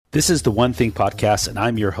This is the One Thing Podcast, and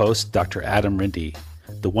I'm your host, Dr. Adam Rindy.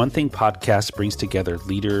 The One Thing Podcast brings together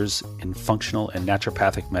leaders in functional and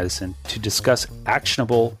naturopathic medicine to discuss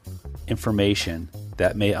actionable information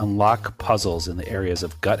that may unlock puzzles in the areas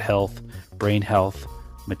of gut health, brain health,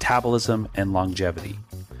 metabolism, and longevity.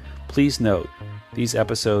 Please note, these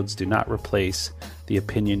episodes do not replace the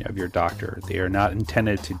opinion of your doctor. They are not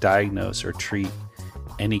intended to diagnose or treat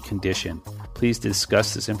any condition. Please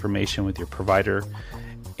discuss this information with your provider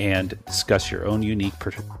and discuss your own unique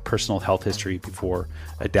personal health history before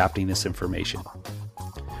adapting this information.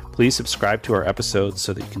 Please subscribe to our episodes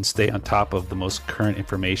so that you can stay on top of the most current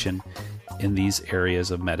information in these areas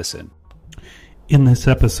of medicine. In this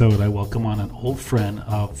episode, I welcome on an old friend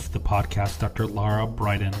of the podcast, Dr. Lara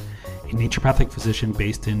Briden, a naturopathic physician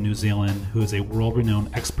based in New Zealand who is a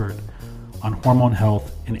world-renowned expert on hormone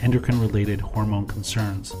health and endocrine-related hormone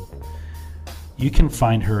concerns. You can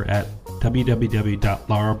find her at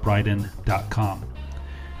www.larabriden.com.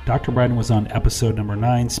 Dr. Briden was on episode number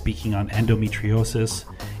 9 speaking on endometriosis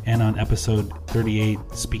and on episode 38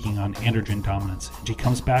 speaking on androgen dominance. And she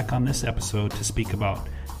comes back on this episode to speak about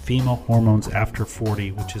female hormones after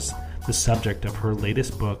 40, which is the subject of her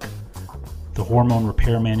latest book, The Hormone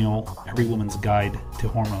Repair Manual, Every Woman's Guide to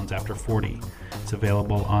Hormones After 40. It's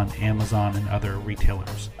available on Amazon and other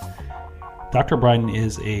retailers. Dr. Briden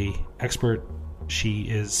is an expert. She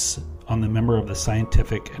is on the member of the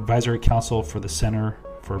Scientific Advisory Council for the Center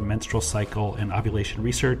for Menstrual Cycle and Ovulation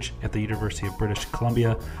Research at the University of British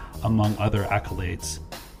Columbia, among other accolades.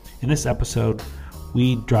 In this episode,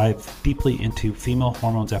 we dive deeply into female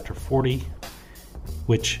hormones after 40,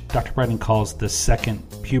 which Dr. Briden calls the second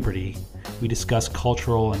puberty. We discuss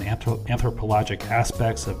cultural and anthropologic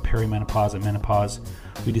aspects of perimenopause and menopause.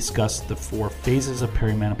 We discuss the 4 phases of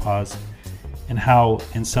perimenopause and how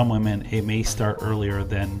in some women it may start earlier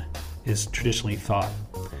than is traditionally thought.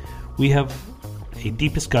 We have a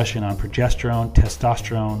deep discussion on progesterone,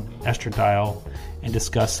 testosterone, estradiol, and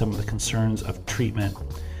discuss some of the concerns of treatment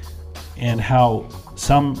and how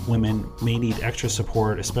some women may need extra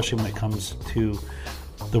support, especially when it comes to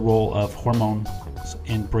the role of hormones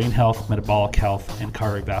in brain health, metabolic health, and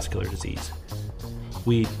cardiovascular disease.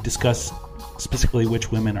 We discuss specifically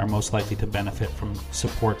which women are most likely to benefit from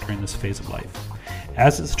support during this phase of life.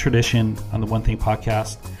 As is tradition on the One Thing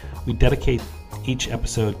Podcast, we dedicate each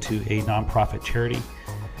episode to a nonprofit charity.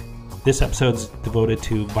 This episode is devoted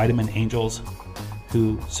to Vitamin Angels,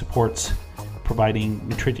 who supports providing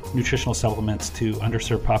nutritional supplements to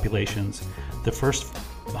underserved populations. The first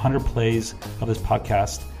 100 plays of this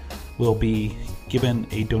podcast will be given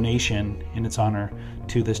a donation in its honor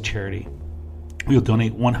to this charity. We will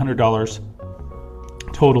donate $100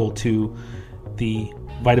 total to the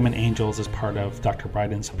Vitamin Angels as part of Dr.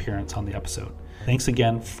 Briden's appearance on the episode. Thanks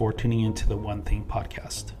again for tuning into the One Thing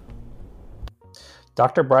Podcast.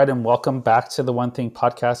 Dr. Briden, welcome back to the One Thing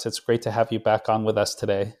Podcast. It's great to have you back on with us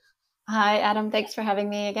today. Hi, Adam. Thanks for having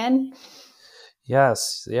me again.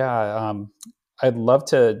 Yes. Yeah. I'd love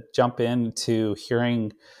to jump into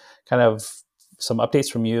hearing kind of some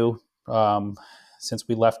updates from you. Since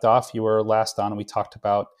we left off, you were last on and we talked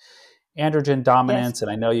about androgen dominance, yes.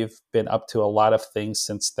 And I know you've been up to a lot of things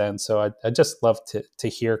since then. So I'd just love to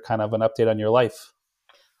hear kind of an update on your life.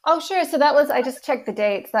 Oh, sure. So that was, I just checked the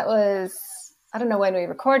dates. That was, I don't know when we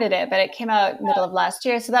recorded it, but it came out middle of last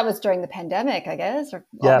year. So that was during the pandemic, I guess, or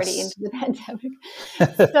already into the pandemic.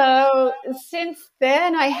 So since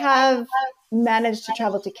then, I have managed to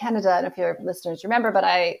travel to Canada. I don't know if your listeners remember, but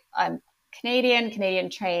I'm Canadian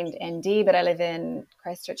trained ND, but I live in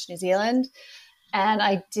Christchurch, New Zealand. And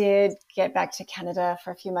I did get back to Canada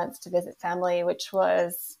for a few months to visit family, which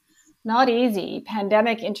was not easy.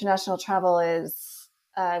 Pandemic international travel is,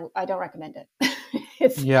 I don't recommend it.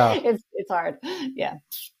 It's hard. Yeah.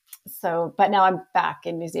 So, but now I'm back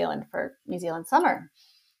in New Zealand for New Zealand summer.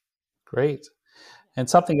 Great. And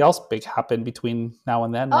something else big happened between now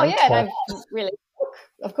and then, right? Oh yeah. And I've released a book,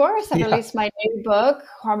 of course. I've released my new book,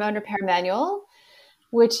 Hormone Repair Manual,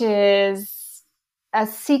 which is a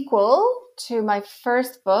sequel to my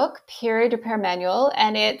first book, Period Repair Manual,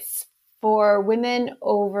 and it's for women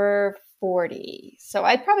over 40. So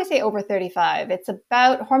I'd probably say over 35. It's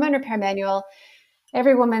about Hormone Repair Manual.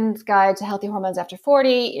 Every Woman's Guide to Healthy Hormones After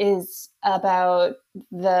 40 is about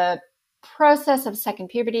the process of second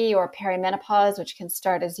puberty or perimenopause, which can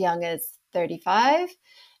start as young as 35,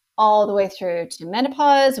 all the way through to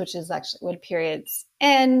menopause, which is actually when periods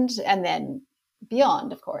end, and then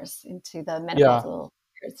beyond, of course, into the menopausal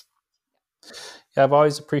periods. Yeah, I've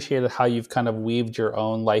always appreciated how you've kind of weaved your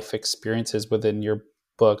own life experiences within your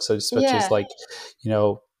books, such as like,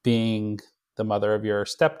 being the mother of your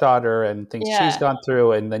stepdaughter and things she's gone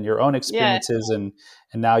through, and then your own experiences, and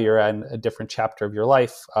now you're in a different chapter of your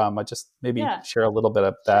life. I just maybe share a little bit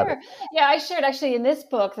of that. Sure. Yeah, I shared actually in this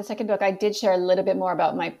book, the second book, I did share a little bit more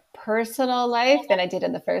about my personal life than I did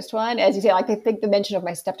in the first one. As you say, like, I think the mention of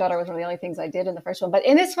my stepdaughter was one of the only things I did in the first one. But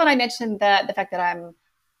in this one, I mentioned that the fact that I'm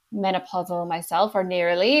menopausal myself, or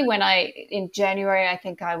nearly. In January, I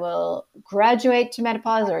think I will graduate to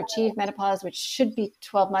menopause or achieve menopause, which should be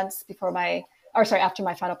 12 months after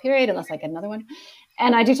my final period, unless I get another one.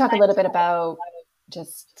 And I do talk a little bit about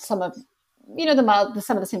just some of,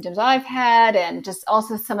 some of the symptoms I've had, and just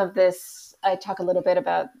also some of this. I talk a little bit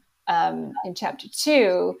about in chapter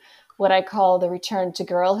 2, what I call the return to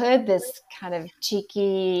girlhood, this kind of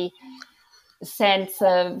cheeky sense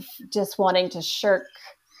of just wanting to shirk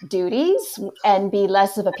duties and be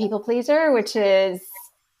less of a people pleaser,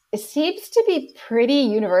 it seems to be pretty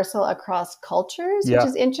universal across cultures, which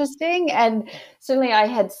is interesting. And certainly I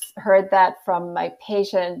had heard that from my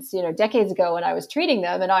patients, decades ago when I was treating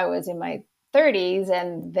them, and I was in my 30s,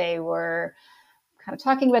 and they were kind of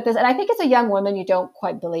talking about this. And I think as a young woman, you don't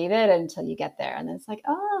quite believe it until you get there. And then it's like,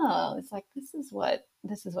 oh, it's like, this is what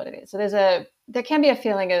it is. So there can be a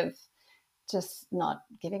feeling of just not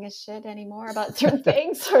giving a shit anymore about certain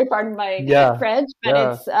things. Sorry, pardon my French,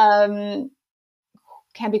 but it's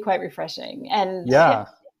can be quite refreshing. And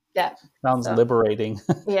sounds liberating.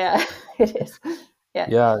 Yeah, it is.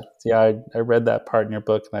 I read that part in your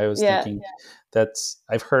book, and I was thinking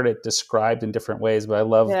I've heard it described in different ways, but I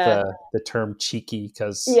love the term cheeky,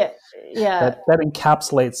 because that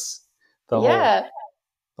encapsulates the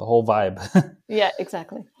whole vibe. Yeah,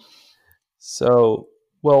 exactly. So,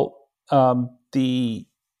 well, the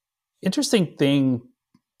interesting thing,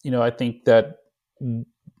 I think that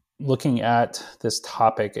looking at this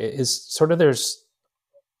topic is sort of, there's,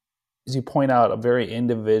 as you point out, a very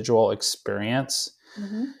individual experience.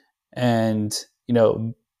 Mm-hmm. And,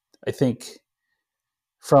 I think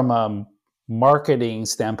from a marketing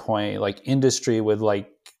standpoint, like industry would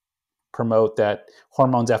promote that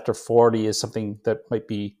hormones after 40 is something that might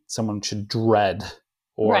be someone should dread,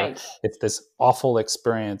 or it's this awful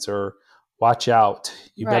experience, or watch out,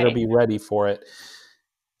 you better be ready for it.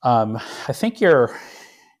 I think your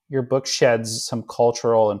book sheds some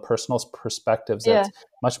cultural and personal perspectives that's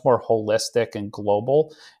much more holistic and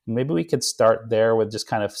global. And maybe we could start there with just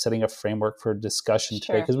kind of setting a framework for discussion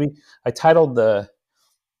today, because I titled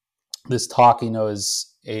this talk, as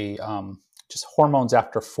a just hormones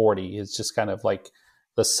after 40 is just kind of like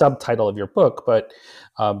the subtitle of your book, but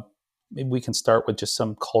maybe we can start with just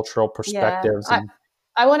some cultural perspectives.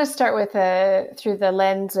 I want to start with through the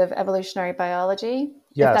lens of evolutionary biology,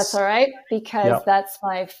 if that's all right, because that's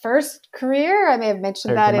my first career. I may have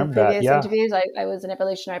mentioned that in previous interviews. I was an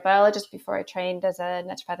evolutionary biologist before I trained as a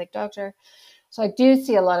naturopathic doctor. So I do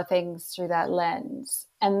see a lot of things through that lens.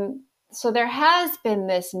 And so there has been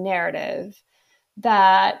this narrative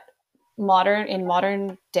that in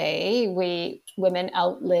modern day, women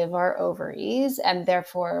outlive our ovaries, and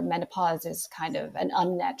therefore menopause is kind of an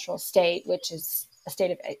unnatural state, which is a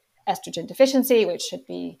state of estrogen deficiency, which should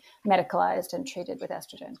be medicalized and treated with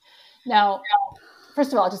estrogen. Now,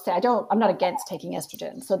 first of all, I'll just say I'm not against taking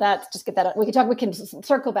estrogen. So that's, just get that. We can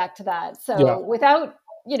circle back to that. So without,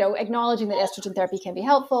 acknowledging that estrogen therapy can be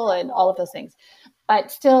helpful and all of those things,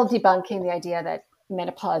 but still debunking the idea that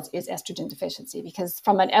menopause is estrogen deficiency, because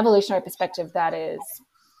from an evolutionary perspective, that is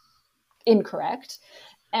incorrect.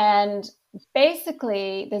 And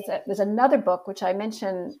basically, there's another book, which I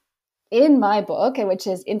mention in my book, and which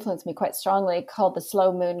has influenced me quite strongly, called The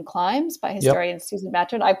Slow Moon Climbs by historian Susan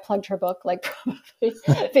Batron. I've plugged her book like probably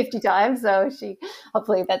 50 times, so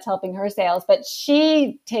hopefully that's helping her sales. But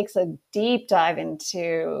she takes a deep dive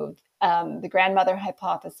into the grandmother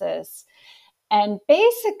hypothesis, and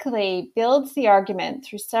basically builds the argument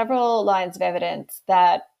through several lines of evidence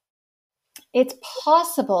that it's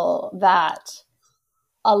possible that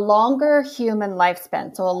a longer human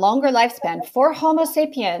lifespan, so a longer lifespan for Homo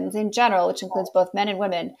sapiens in general, which includes both men and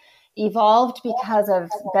women, evolved because of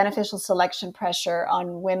beneficial selection pressure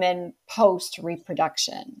on women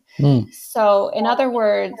post-reproduction. So in other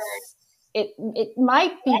words, it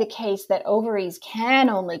might be the case that ovaries can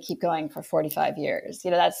only keep going for 45 years.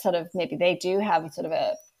 That's sort of, maybe they do have sort of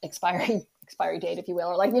a expiry date, if you will,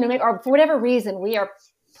 or or for whatever reason, we are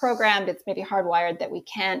programmed, it's maybe hardwired that we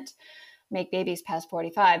can't make babies past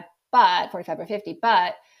 45 or 50.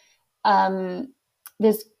 But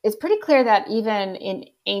it's pretty clear that even in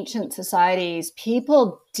ancient societies,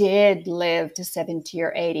 people did live to 70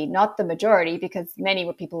 or 80, not the majority, because many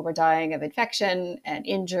people were dying of infection and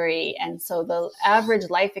injury. And so the average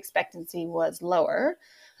life expectancy was lower.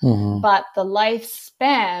 But the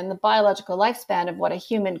lifespan, the biological lifespan of what a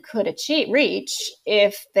human could reach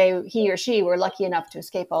if he or she were lucky enough to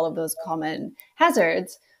escape all of those common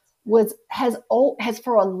hazards has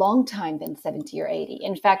for a long time been 70 or 80.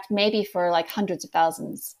 In fact, maybe for like hundreds of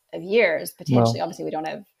thousands of years, potentially. Well, obviously, we don't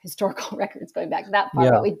have historical records going back that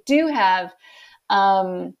far, but we do have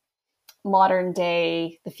the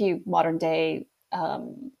few modern day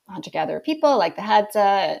hunter-gatherer people like the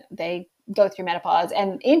Hadza. They go through menopause.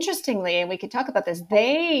 And interestingly, and we could talk about this,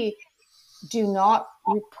 they do not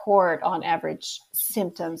report on average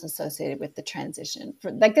symptoms associated with the transition.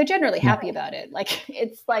 They're generally happy about it. Like,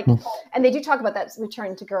 it's like, and they do talk about that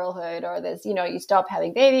return to girlhood, or this, you stop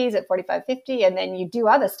having babies at 45, 50, and then you do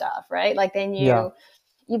other stuff, right? Like then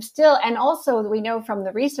you've still, and also we know from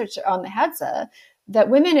the research on the Hadza that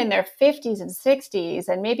women in their 50s and 60s,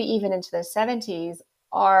 and maybe even into their 70s,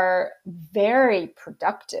 are very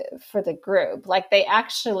productive for the group. Like they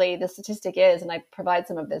actually, the statistic is, and I provide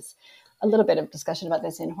a little bit of discussion about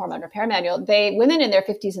this in Hormone Repair Manual, women in their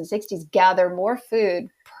 50s and 60s gather more food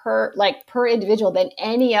per individual than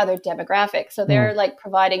any other demographic. So they're like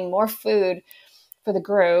providing more food for the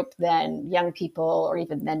group than young people or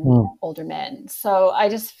even than older men. So I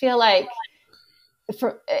just feel like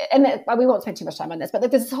we won't spend too much time on this, but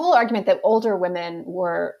there's this whole argument that older women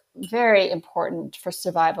were very important for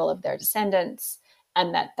survival of their descendants,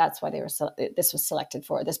 and that's why this was selected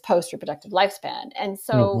for this post-reproductive lifespan. And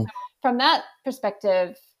so from that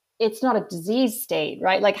perspective, it's not a disease state,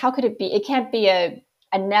 right? Like, how could it be? It can't be a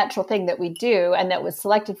natural thing that we do and that was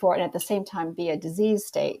selected for, and at the same time be a disease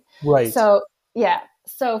state. Right. So, yeah.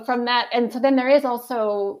 So from that, and so then there is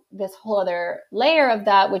also this whole other layer of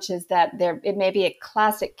that, which is that it may be a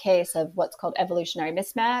classic case of what's called evolutionary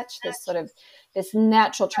mismatch, this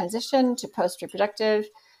natural transition to post-reproductive.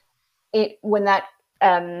 When that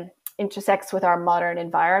intersects with our modern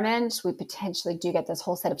environment, we potentially do get this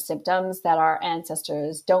whole set of symptoms that our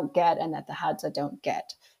ancestors don't get and that the Hadza don't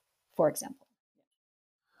get, for example.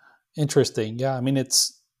 Interesting. Yeah. I mean,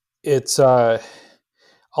 it's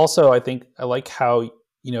also, I think I like how,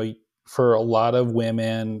 for a lot of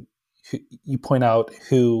women who you point out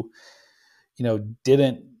who,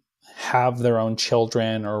 didn't have their own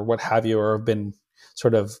children or what have you, or have been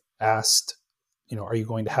sort of asked, are you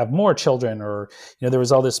going to have more children? Or, there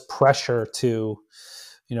was all this pressure to,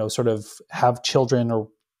 sort of have children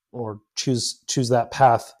or choose that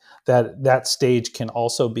path. That stage can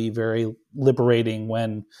also be very liberating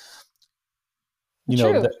when,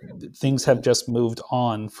 things have just moved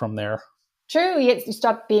on from there. True. You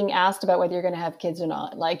stop being asked about whether you're going to have kids or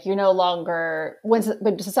not. Like, you're no longer, when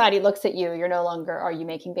society looks at you, you're no longer, are you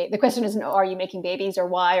making babies? The question isn't, are you making babies or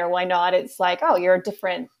why not? It's like, oh, you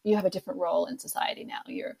have a different role in society now.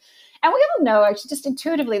 And we all know, actually, just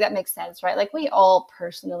intuitively, that makes sense, right? Like, we all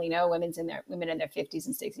personally know women in their 50s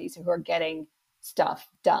and 60s who are getting stuff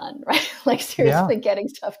done, right? Like, seriously getting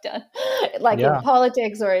stuff done, like in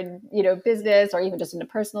politics or in, business or even just in a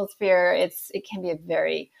personal sphere. It can be a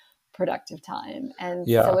very productive time. And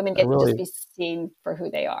so women get to just be seen for who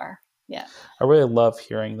they are. Yeah. I really love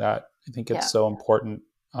hearing that. I think it's so important.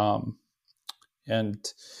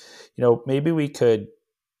 And, maybe we could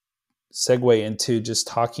segue into just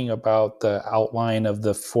talking about the outline of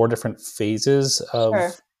the 4 different phases of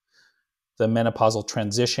the menopausal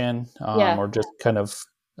transition, or just kind of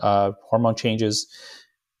hormone changes.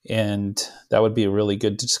 And that would be really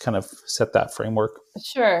good to just kind of set that framework.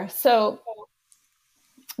 Sure. So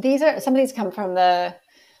some of these come from the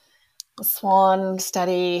SWAN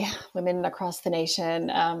study, Women Across the Nation,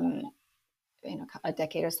 a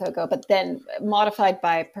decade or so ago, but then modified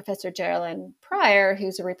by Professor Geraldine Pryor,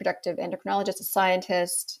 who's a reproductive endocrinologist, a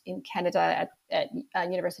scientist in Canada at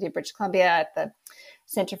University of British Columbia at the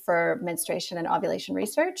Center for Menstruation and Ovulation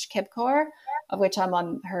Research, KIBCOR, of which I'm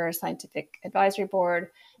on her scientific advisory board.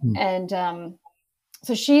 And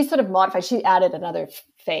so she sort of modified, she added another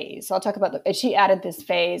phase. So I'll talk about she added this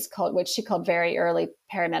phase which she called very early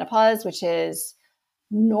perimenopause, which is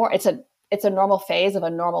it's a normal phase of a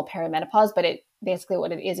normal perimenopause, but it basically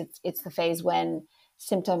what it is, it's the phase when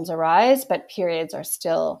symptoms arise, but periods are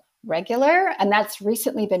still regular. And that's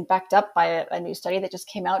recently been backed up by a new study that just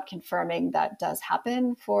came out confirming that does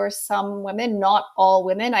happen for some women, not all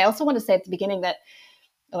women. I also want to say at the beginning that,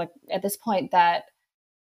 like, at this point, that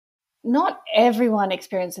not everyone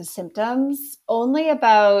experiences symptoms. So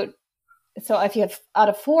if you have, out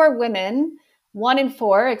of 4 women, 1 in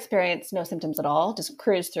 4 experience no symptoms at all, just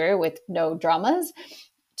cruise through with no dramas.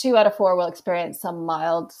 2 out of 4 will experience some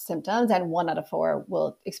mild symptoms, and 1 out of 4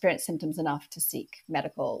 will experience symptoms enough to seek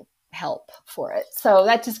medical help for it. So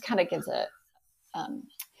that just kind of gives a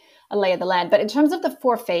a lay of the land. But in terms of the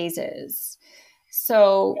 4 phases,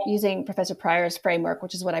 so using Professor Pryor's framework,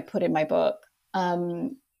 which is what I put in my book,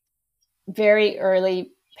 very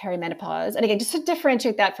early perimenopause. And again, just to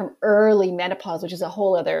differentiate that from early menopause, which is a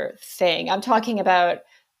whole other thing. I'm talking about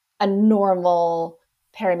a normal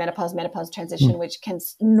perimenopause, menopause transition, which can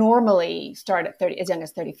normally start at 30, as young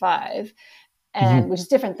as 35, and which is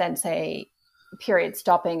different than, say, period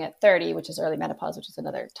stopping at 30, which is early menopause, which is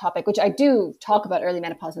another topic, which I do talk about early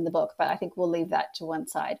menopause in the book, but I think we'll leave that to one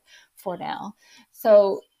side for now.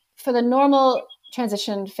 So for the normal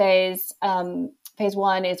transition phase, phase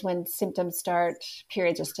 1 is when symptoms start,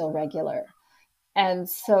 periods are still regular. And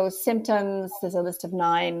so symptoms, there's a list of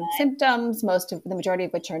 9 symptoms, the majority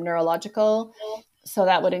of which are neurological. So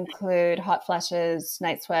that would include hot flashes,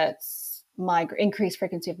 night sweats, increased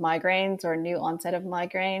frequency of migraines or new onset of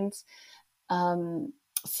migraines.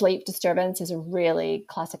 Sleep disturbance is a really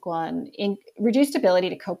classic one. Reduced ability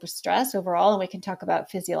to cope with stress overall, and we can talk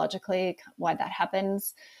about physiologically why that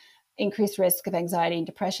happens. Increased risk of anxiety and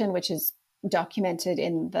depression, which is documented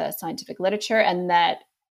in the scientific literature, and that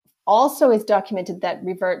also is documented that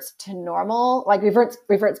reverts to normal, like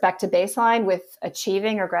reverts back to baseline with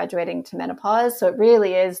achieving or graduating to menopause. So it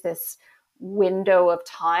really is this window of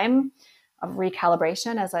time of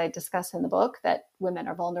recalibration, as I discuss in the book, that women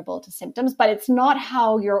are vulnerable to symptoms, but it's not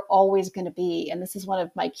how you're always going to be. And this is one of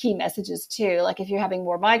my key messages too. Like if you're having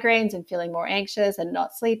more migraines and feeling more anxious and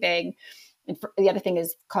not sleeping, and the other thing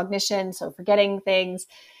is cognition, so forgetting things,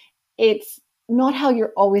 it's not how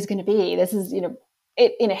you're always going to be. This is,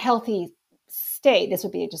 in a healthy state, this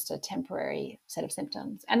would be just a temporary set of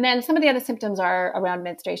symptoms. And then some of the other symptoms are around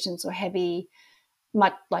menstruation, so heavy,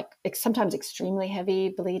 sometimes extremely heavy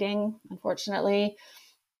bleeding, unfortunately,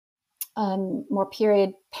 more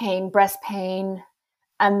period pain, breast pain.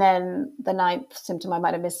 And then the 9th symptom, I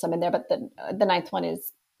might have missed some in there, but the 9th one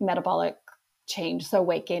is metabolic change, so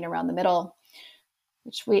weight gain around the middle,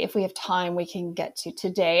 which if we have time, we can get to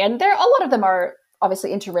today. And a lot of them are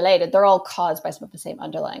obviously interrelated. They're all caused by some of the same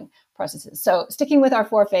underlying processes. So sticking with our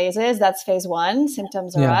 4 phases, that's phase 1,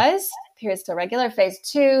 symptoms arise, periods still regular. Phase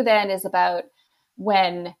 2 then is about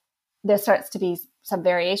when there starts to be some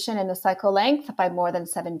variation in the cycle length by more than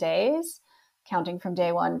 7 days, counting from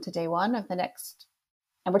day 1 to day 1 of the next.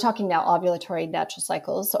 And we're talking now ovulatory natural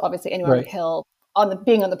cycles. So obviously anyone on the pill,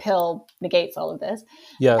 being on the pill negates all of this.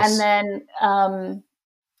 Yes. And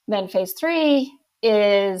then phase 3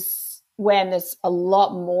 is when there's a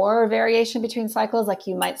lot more variation between cycles, like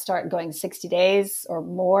you might start going 60 days or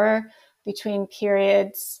more between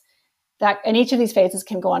periods. And each of these phases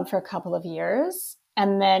can go on for a couple of years.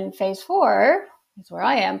 And then phase 4 is where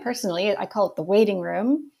I am personally. I call it the waiting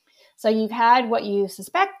room. So you've had what you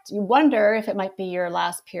suspect, you wonder if it might be your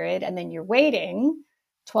last period, and then you're waiting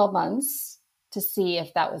 12 months to see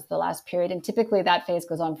if that was the last period. And typically that phase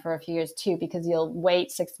goes on for a few years too, because you'll wait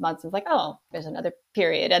 6 months. It's like, oh, there's another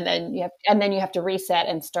period. And then you have to reset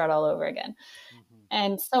and start all over again. Mm-hmm.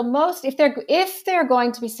 And so if they're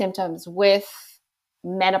going to be symptoms with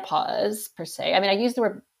menopause per se, I mean, I use the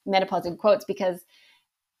word menopause in quotes because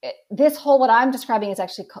what I'm describing is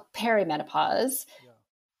actually called perimenopause.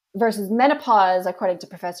 Versus menopause, according to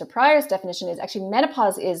Professor Pryor's definition, is actually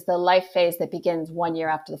menopause is the life phase that begins 1 year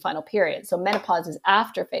after the final period. So menopause is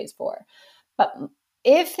after phase 4. But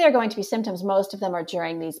if they're going to be symptoms, most of them are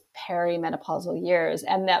during these perimenopausal years.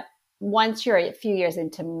 And that once you're a few years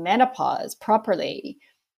into menopause properly,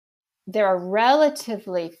 there are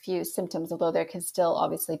relatively few symptoms, although there can still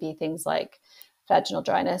obviously be things like vaginal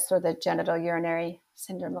dryness or the genital urinary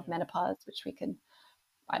syndrome of menopause, which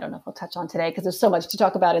I don't know if we'll touch on today because there's so much to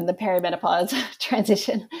talk about in the perimenopause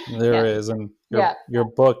transition. There is. And your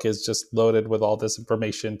book is just loaded with all this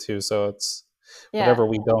information too. So it's whatever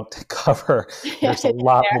we don't cover, there's a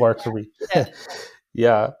lot more to read.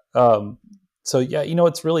 So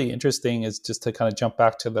what's really interesting is just to kind of jump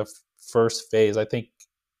back to the first phase. I think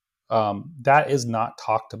that is not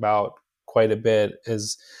talked about quite a bit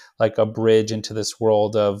as like a bridge into this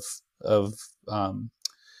world of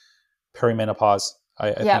perimenopause.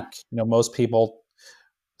 I think, most people,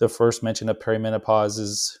 the first mention of perimenopause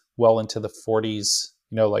is well into the 40s,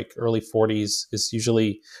 like early 40s is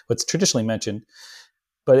usually what's traditionally mentioned.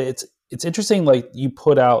 But it's interesting, like you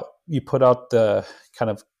put out the kind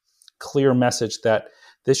of clear message that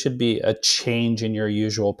this should be a change in your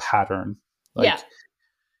usual pattern.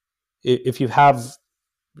 If you have,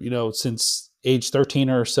 since age 13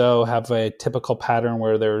 or so, have a typical pattern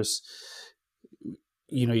where there's,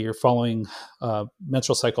 you're following a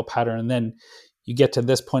menstrual cycle pattern, and then you get to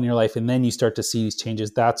this point in your life and then you start to see these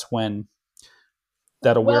changes. That's when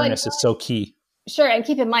that awareness is so key. Sure. And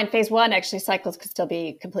keep in mind, phase one, actually, cycles could still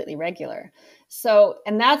be completely regular. So,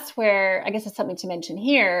 and that's where, I guess it's something to mention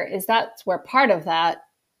here, is that's where part of that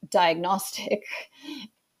diagnostic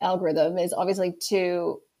algorithm is obviously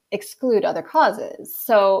to exclude other causes.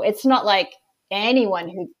 So it's not like any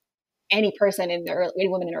person in any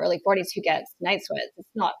woman in her early 40s who gets night sweats, it's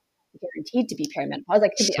not guaranteed to be perimenopause.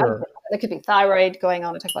 Like, Sure. there could be thyroid going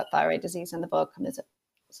on. I talk about thyroid disease in the book, and there's a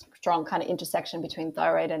strong kind of intersection between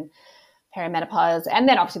thyroid and perimenopause. And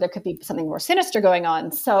then obviously there could be something more sinister going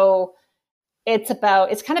on. So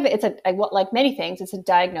like many things, it's a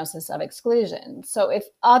diagnosis of exclusion. So if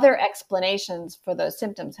other explanations for those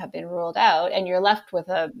symptoms have been ruled out and you're left with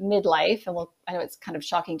a midlife, and I know it's kind of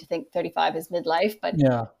shocking to think 35 is midlife, but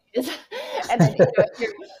Yeah. and then, if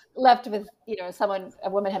you're left with, a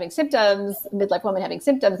woman having symptoms, midlife woman having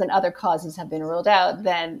symptoms, and other causes have been ruled out,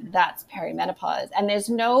 then that's perimenopause. And there's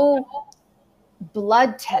no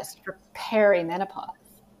blood test for perimenopause.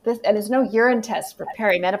 And there's no urine test for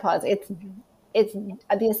perimenopause. It's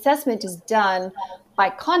the assessment is done by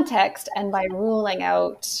context and by ruling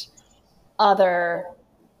out other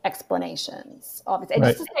explanations. Obviously, and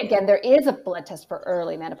Right. just to say again, there is a blood test for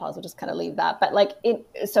early menopause. We'll just kind of leave that. But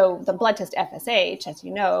so the blood test FSH, as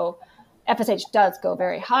you know, FSH does go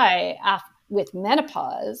very high with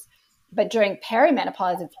menopause, but during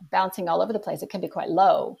perimenopause, it's bouncing all over the place. It can be quite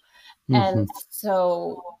low. And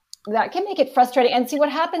so that can make it frustrating. And see,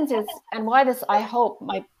 what happens is, and why this, I hope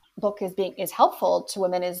my book is helpful to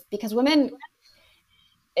women, is because women,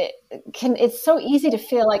 it's so easy to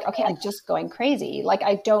feel like, okay, I'm just going crazy. Like,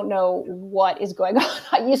 I don't know what is going on.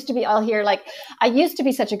 I'll hear like, I used to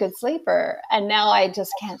be such a good sleeper and now I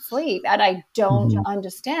just can't sleep. And I don't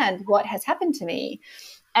understand what has happened to me.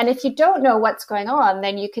 And if you don't know what's going on,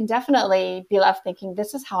 then you can definitely be left thinking,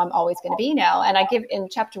 this is how I'm always going to be now. And in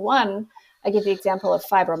chapter 1, I give the example of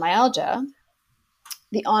fibromyalgia.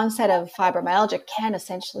 The onset of fibromyalgia can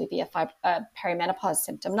essentially be a perimenopause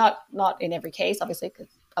symptom, not in every case, obviously, because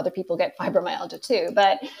other people get fibromyalgia too.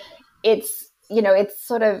 But it's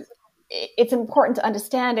important to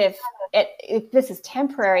understand if this is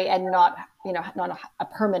temporary and not a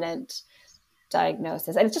permanent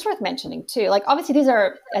diagnosis. And it's just worth mentioning too, like, obviously these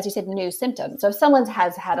are, as you said, new symptoms. So if someone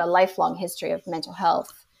has had a lifelong history of mental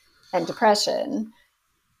health and depression,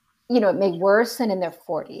 it may worsen in their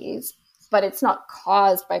 40s, but it's not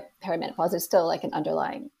caused by perimenopause. It's still like an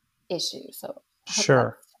underlying issue. So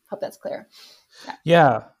I hope that's clear.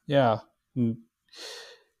 Yeah. I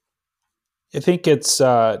think it's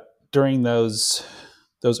during those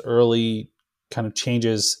early kind of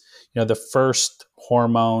changes, the first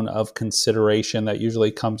hormone of consideration that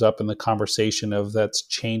usually comes up in the conversation of that's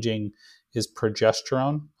changing is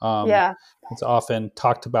progesterone. It's often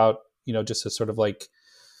talked about, just as sort of like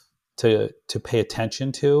to pay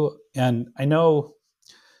attention to. And I know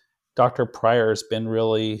Dr. Pryor has been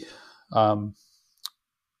really a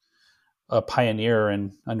pioneer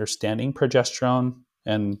in understanding progesterone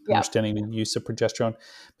and understanding the use of progesterone.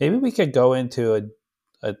 Maybe we could go into a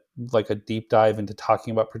deep dive into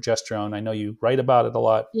talking about progesterone. I know you write about it a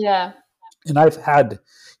lot. Yeah. And I've had,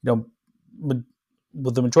 with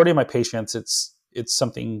the majority of my patients, it's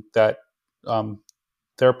something that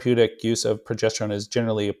therapeutic use of progesterone is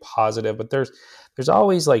generally a positive, but there's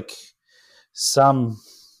always like some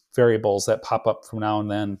variables that pop up from now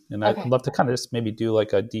and then. And I'd love to kind of just maybe do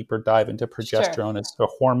like a deeper dive into progesterone as a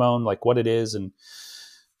hormone, like what it is, and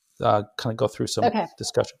kind of go through some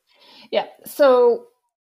discussion. Yeah. So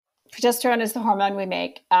progesterone is the hormone we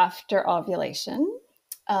make after ovulation.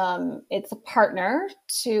 It's a partner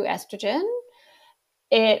to estrogen.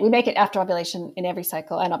 We make it after ovulation in every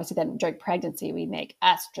cycle. And obviously then during pregnancy, we make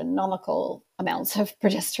astronomical amounts of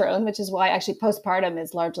progesterone, which is why actually postpartum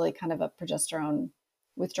is largely kind of a progesterone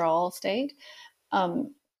withdrawal state. And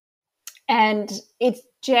it's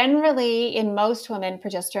generally, in most women,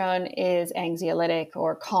 progesterone is anxiolytic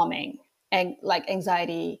or calming, and like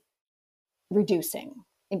anxiety reducing,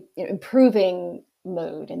 improving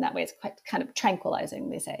mood. In that way, it's quite kind of tranquilizing,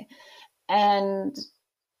 they say. And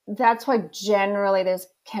that's why generally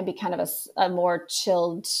can be kind of a more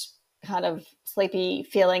chilled, kind of sleepy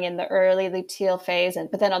feeling in the early luteal phase.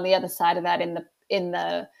 But then on the other side of that, in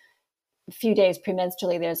the few days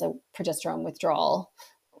premenstrually, there's a progesterone withdrawal,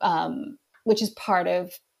 which is part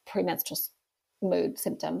of premenstrual mood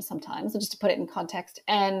symptoms sometimes, so just to put it in context.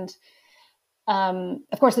 And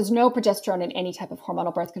of course, there's no progesterone in any type of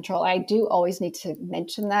hormonal birth control. I do always need to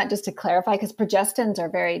mention that just to clarify, because progestins are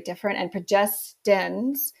very different, and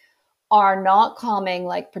progestins are not calming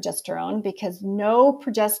like progesterone, because no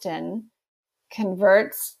progestin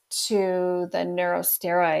converts to the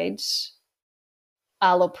neurosteroid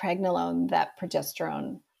allopregnolone that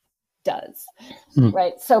progesterone does,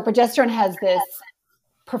 right? So progesterone has this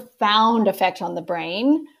profound effect on the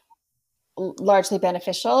brain, largely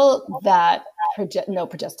beneficial, that no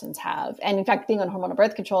progestins have. And in fact, being on hormonal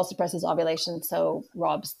birth control suppresses ovulation, so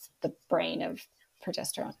robs the brain of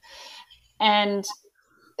progesterone. And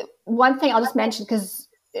one thing I'll just mention, because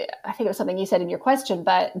I think it was something you said in your question,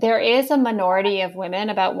 but there is a minority of women,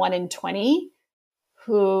 about 1 in 20,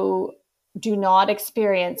 who do not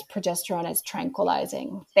experience progesterone as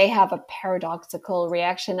tranquilizing. They have a paradoxical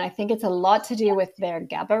reaction. I think it's a lot to do with their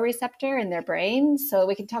GABA receptor in their brain. So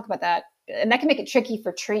we can talk about that. And that can make it tricky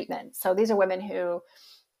for treatment. So these are women who,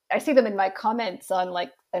 I see them in my comments on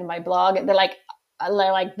in my blog, and they're like,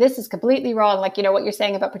 this is completely wrong. Like, what you're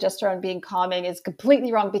saying about progesterone being calming is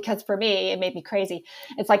completely wrong, because for me, it made me crazy.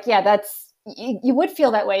 It's like, yeah, you would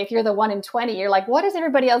feel that way if you're the 1 in 20. You're like, what is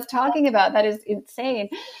everybody else talking about? That is insane.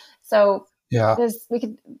 So yeah,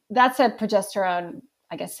 that's a progesterone,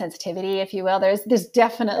 I guess, sensitivity, if you will. There's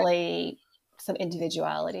definitely some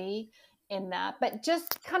individuality in that, but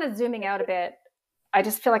just kind of zooming out a bit, I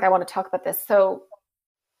just feel like I want to talk about this. So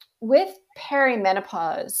with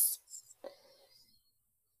perimenopause,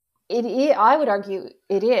 I would argue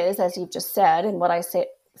it is, as you've just said, and what I say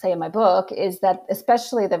in my book, is that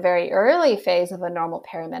especially the very early phase of a normal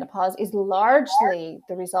perimenopause is largely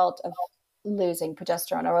the result of losing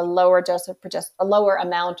progesterone, or a lower dose of a lower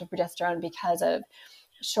amount of progesterone, because of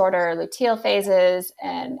shorter luteal phases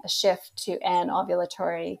and a shift to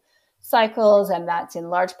anovulatory cycles. And that's in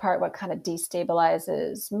large part what kind of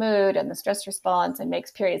destabilizes mood and the stress response and makes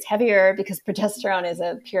periods heavier, because progesterone is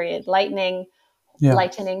a period lightening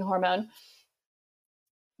hormone.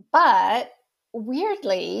 But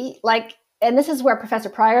weirdly, and this is where Professor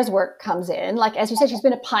Pryor's work comes in. Like, as you said, she's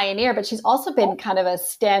been a pioneer, but she's also been kind of a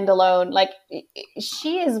standalone. Like,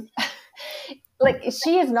 she is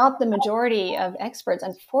not the majority of experts.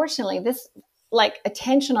 Unfortunately, this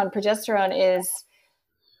attention on progesterone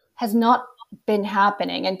has not been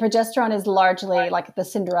happening. And progesterone is largely like the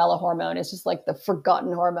Cinderella hormone. It's just like the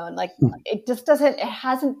forgotten hormone. It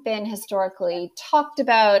hasn't been historically talked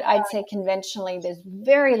about. I'd say conventionally, there's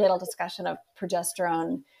very little discussion of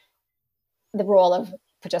progesterone. The role of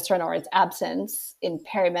progesterone, or its absence, in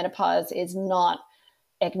perimenopause is not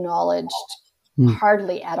acknowledged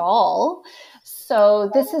hardly at all.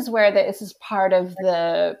 So this is where this is part of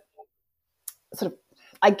the sort of,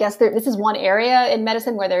 I guess this is one area in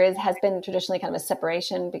medicine where has been traditionally kind of a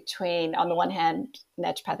separation between, on the one hand,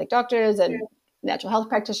 naturopathic doctors and natural health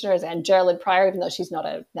practitioners, and Geraldine Pryor, even though she's not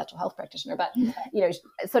a natural health practitioner, but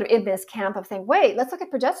sort of in this camp of saying, wait, let's look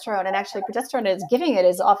at progesterone. And actually progesterone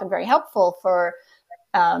is often very helpful for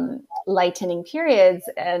lightening periods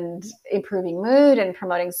and improving mood and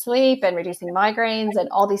promoting sleep and reducing migraines and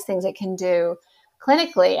all these things it can do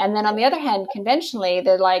clinically. And then on the other hand, conventionally,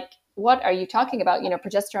 they're like, what are you talking about?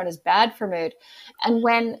 Progesterone is bad for mood. And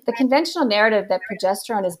when the conventional narrative that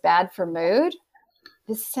progesterone is bad for mood,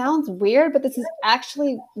 this sounds weird, but this is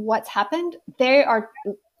actually what's happened. They are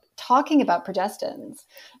talking about progestins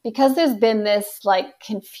because there's been this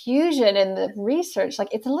confusion in the research.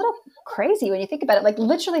 It's a little crazy when you think about it.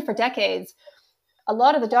 Literally for decades, a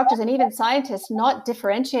lot of the doctors and even scientists not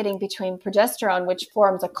differentiating between progesterone, which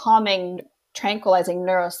forms a calming, tranquilizing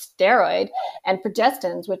neurosteroid, and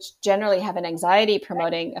progestins, which generally have an anxiety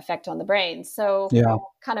promoting effect on the brain. So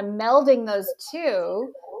kind of melding those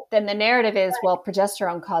two, then the narrative is, well,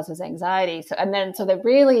 progesterone causes anxiety. So they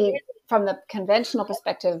really, from the conventional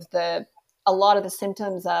perspective, a lot of the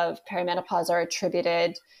symptoms of perimenopause are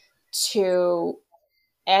attributed to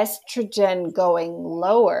estrogen going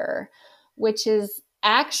lower, which is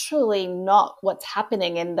actually not what's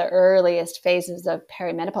happening in the earliest phases of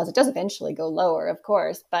perimenopause. It does eventually go lower, of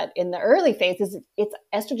course, but in the early phases, its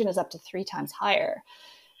estrogen is up to 3 times higher.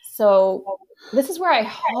 So this is where I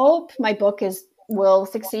hope my book will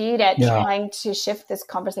succeed at trying to shift this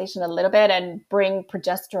conversation a little bit and bring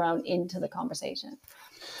progesterone into the conversation.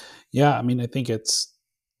 Yeah, I mean, I think it's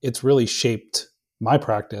really shaped my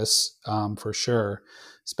practice for sure,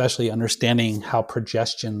 especially understanding how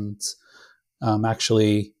progestions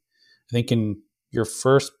actually, I think in your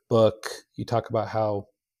first book, you talk about how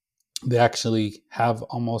they actually have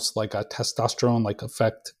almost like a testosterone Yeah.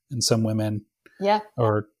 effect in some women.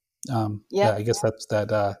 Or I guess that's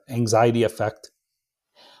that anxiety effect.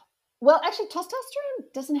 Well, actually,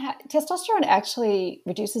 testosterone actually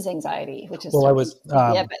reduces anxiety, which is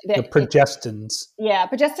the progestins.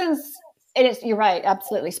 Progestins. You're right,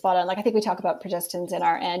 absolutely spot on. I think we talk about progestins in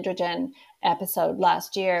our androgen episode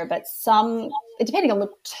last year, but depending on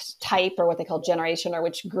which type or what they call generation or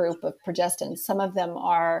which group of progestins, some of them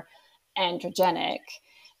are androgenic,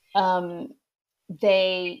 and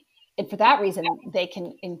for that reason, they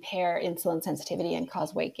can impair insulin sensitivity and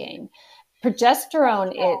cause weight gain.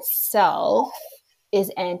 Progesterone itself is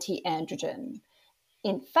anti-androgen.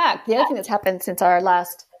 In fact, the other thing that's happened since our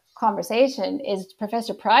last conversation is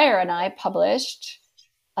Professor Pryor and I published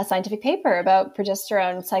a scientific paper about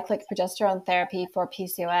progesterone, cyclic progesterone therapy for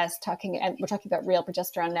PCOS, and we're talking about real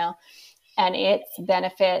progesterone now, and its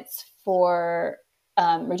benefits for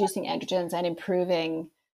reducing androgens and improving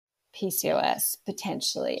PCOS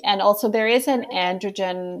potentially. And also there is an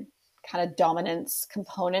androgen kind of dominance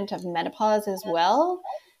component of menopause as well,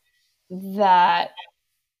 that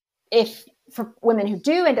if for women who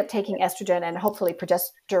do end up taking estrogen and hopefully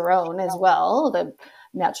progesterone as well, the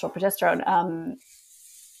natural progesterone,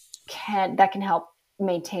 can help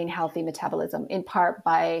maintain healthy metabolism, in part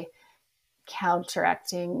by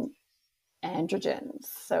counteracting androgens.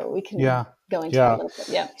 So we can go into that a little bit.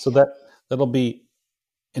 Yeah. So that'll be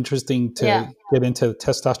interesting to get into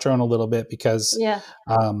testosterone a little bit, because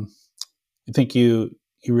I think you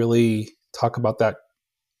really talk about that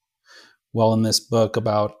well in this book,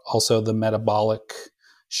 about also the metabolic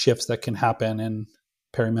shifts that can happen in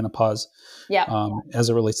perimenopause as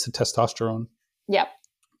it relates to testosterone. Yeah.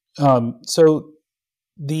 So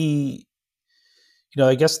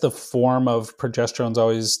I guess the form of progesterone is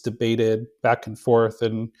always debated back and forth,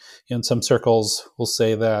 and in some circles will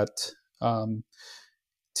say that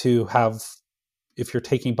if you're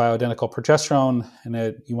taking bioidentical progesterone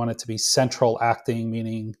and you want it to be central acting,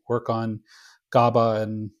 meaning work on GABA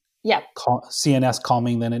and CNS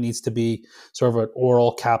calming, then it needs to be sort of an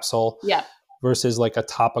oral capsule versus like a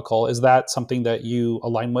topical. Is that something that you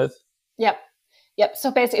align with? Yep.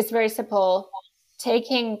 So basically, it's very simple.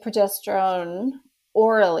 Taking progesterone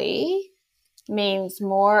orally means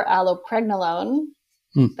more allopregnanolone,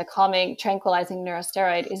 the calming, tranquilizing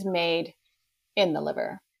neurosteroid, is made in the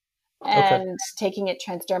liver. And taking it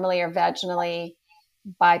transdermally or vaginally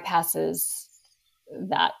bypasses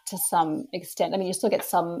that to some extent. I mean, you still get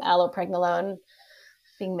some allopregnanolone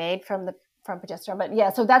being made from progesterone,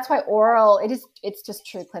 but so that's why it's just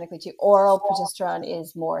true clinically too. Oral progesterone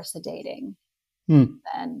is more sedating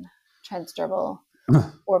than transdermal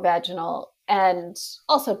or vaginal. And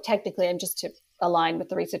also technically, and just to align with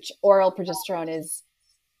the research, oral progesterone is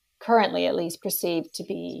currently at least perceived to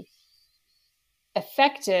be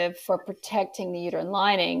effective for protecting the uterine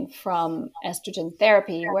lining from estrogen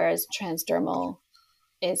therapy, whereas transdermal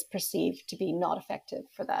is perceived to be not effective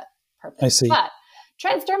for that purpose. I see. But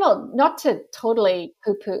transdermal, not to totally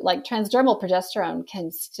poo-poo, like transdermal progesterone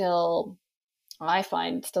can still, I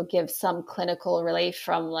find, still give some clinical relief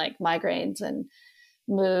from like migraines and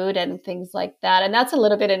mood and things like that. And that's a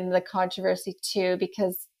little bit in the controversy too,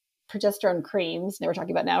 because progesterone creams, that we're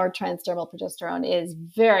talking about now, or transdermal progesterone, is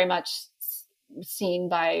very much seen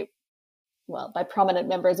by prominent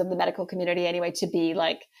members of the medical community anyway to be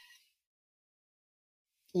like,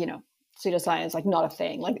 pseudoscience, like not a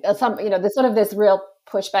thing. Like there's sort of this real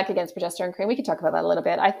pushback against progesterone cream. We can talk about that a little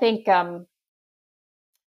bit. I think, and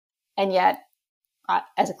yet,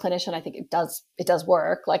 as a clinician, I think it does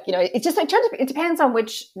work. Like, it's just like it depends on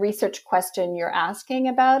which research question you're asking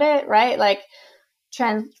about it, right? Like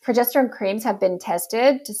progesterone creams have been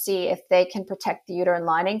tested to see if they can protect the uterine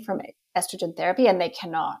lining from estrogen therapy, and they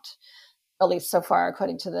cannot, at least so far,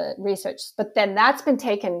 according to the research. But then that's been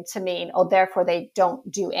taken to mean, therefore they don't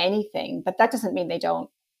do anything. But that doesn't mean they can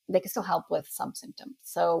still help with some symptoms.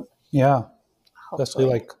 So especially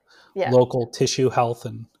like local tissue health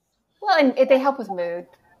and they help with mood.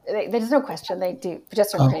 There's no question they do.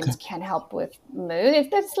 Progesterone creams can help with mood.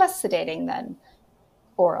 It's less sedating than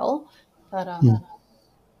oral, but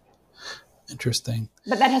interesting.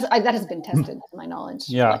 But that has been tested, to my knowledge.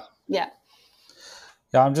 Yeah.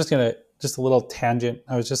 I'm just a little tangent.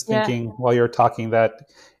 I was just thinking while you were talking that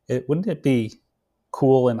wouldn't it be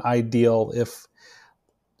cool and ideal if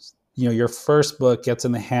your first book gets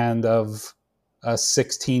in the hand of a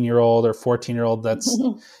 16-year-old or 14-year-old that's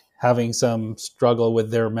having some struggle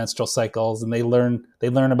with their menstrual cycles, and they learn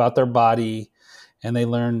about their body, and they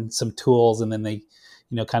learn some tools, and then they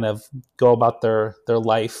kind of go about their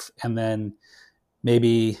life, and then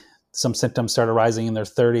maybe some symptoms start arising in their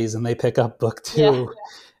 30s, and they pick up book 2,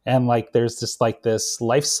 and like there's just like this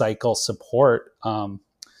life cycle support. I don't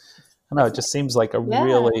know, it just seems like a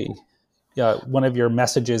really one of your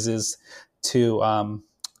messages is to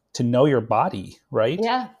know your body, right?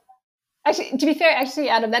 Yeah. Actually, to be fair,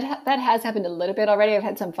 Adam, that has happened a little bit already. I've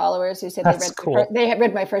had some followers who said they had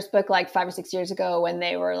read my first book like 5 or 6 years ago when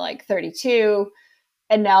they were like 32,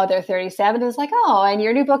 and now they're 37. It's like, and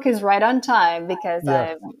your new book is right on time because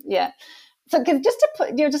So, because just to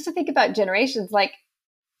put, just to think about generations, like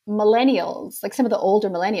millennials, like some of the older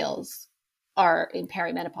millennials are in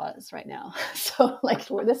perimenopause right now. So like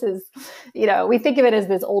this is, we think of it as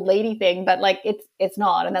this old lady thing, but like it's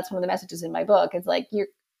not. And that's one of the messages in my book. It's like a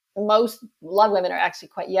lot of women are actually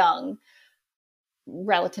quite young,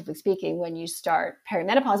 relatively speaking, when you start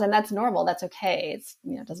perimenopause, and that's normal. That's okay. It's,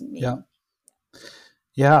 doesn't mean.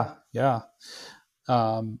 Yeah.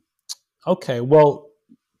 Okay. Well,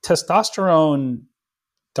 testosterone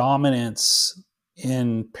dominance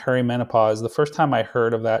in perimenopause, the first time I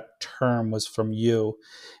heard of that term was from you.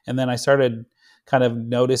 And then I started kind of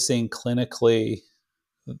noticing clinically,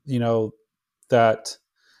 that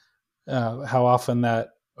how often that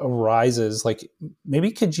arises. Like,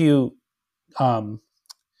 maybe could you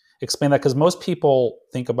explain that? Because most people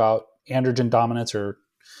think about androgen dominance or,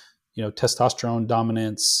 testosterone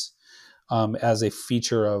dominance as a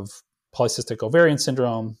feature of polycystic ovarian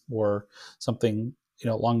syndrome or something,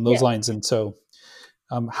 along those lines. And so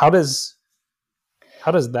how does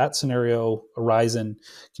that scenario arise? And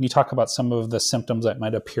can you talk about some of the symptoms that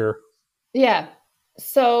might appear? Yeah.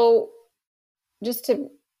 So just to,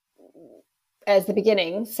 as the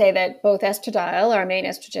beginning, say that both estradiol, our main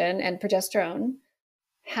estrogen, and progesterone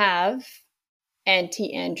have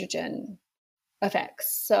anti-androgen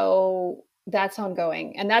effects. So that's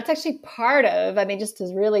ongoing. And that's actually part of, just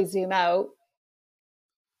to really zoom out,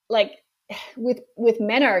 like with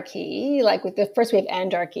menarche, like with the first we have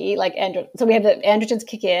andarchy, like so we have the androgens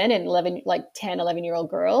kick in 10-11-year-old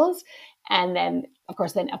girls, and then of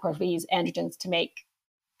course we use androgens to make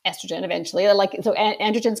estrogen eventually. So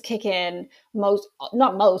androgens kick in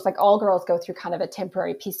like all girls go through kind of a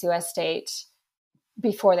temporary PCOS state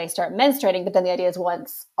before they start menstruating. But then the idea is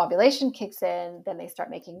once ovulation kicks in, then they start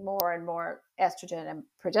making more and more estrogen and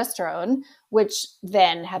progesterone, which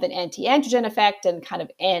then have an anti-androgen effect and kind of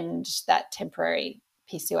end that temporary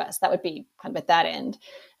PCOS. That would be kind of at that end.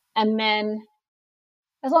 And then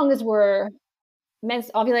as long as we're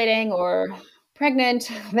ovulating or pregnant,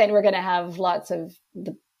 then we're going to have lots of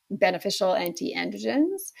the beneficial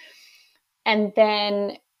anti-androgens. And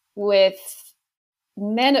then with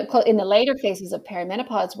men in the later phases of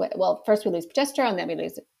perimenopause, well, first we lose progesterone, then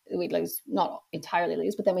we lose, not entirely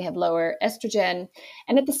lose, but then we have lower estrogen.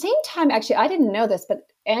 And at the same time, actually, I didn't know this, but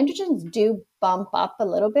androgens do bump up a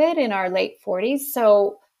little bit in our late 40s.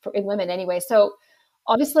 So in women anyway. So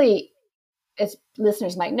obviously, as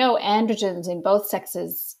listeners might know, androgens in both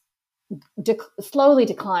sexes slowly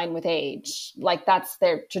decline with age. Like that's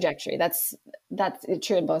their trajectory. That's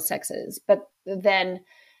true in both sexes. But then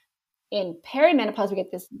in perimenopause, we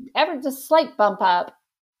get this just slight bump up,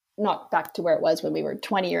 not back to where it was when we were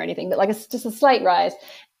 20 or anything, but like it's just a slight rise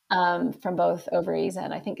from both ovaries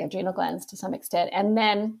and I think adrenal glands to some extent. And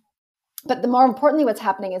then, but the more importantly, what's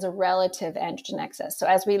happening is a relative androgen excess. So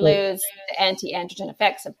as we lose the anti-androgen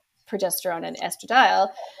effects of progesterone and estradiol,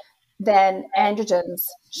 then androgens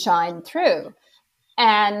shine through.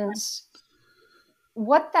 And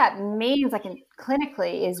what that means, like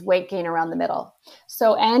clinically, is weight gain around the middle.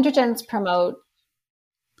 So androgens promote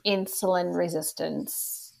insulin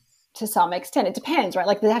resistance to some extent. It depends, right?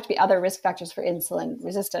 Like there have to be other risk factors for insulin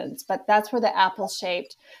resistance, but that's where the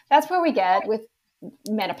apple-shaped, that's where we get with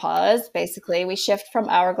menopause. Basically, we shift from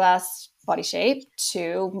hourglass body shape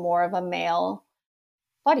to more of a male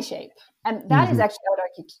body shape. And that is actually, I would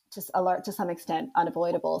argue, to some extent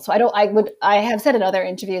unavoidable. So I have said in other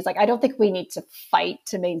interviews, like, I don't think we need to fight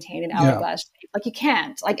to maintain an hourglass shape. Like you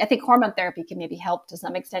can't, like, I think hormone therapy can maybe help to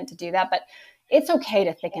some extent to do that, but it's okay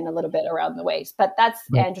to thicken a little bit around the waist, but that's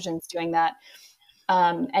androgens doing that.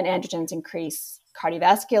 And androgens increase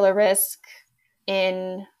cardiovascular risk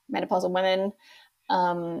in menopausal women.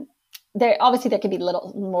 There could be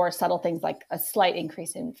little more subtle things like a slight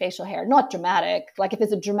increase in facial hair, not dramatic. Like if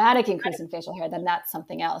it's a dramatic increase in facial hair, then that's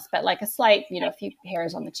something else. But like a slight, a few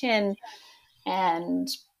hairs on the chin, and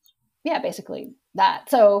basically that.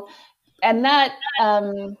 So, and that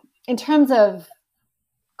in terms of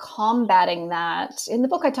combating that, in the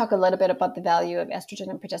book I talk a little bit about the value of estrogen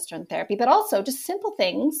and progesterone therapy, but also just simple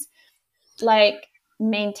things like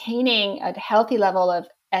maintaining a healthy level of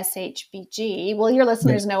SHBG. Will your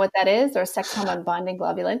listeners know what that is, or sex hormone binding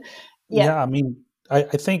globulin? Yeah, I mean, I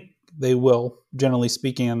think they will, generally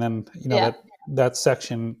speaking. And then, that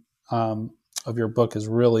section of your book is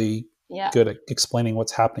really good at explaining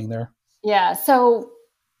what's happening there. Yeah. So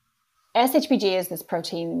SHBG is this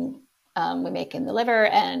protein we make in the liver,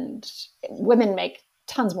 and women make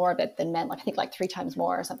tons more of it than men, I think 3 times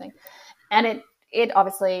more or something. And it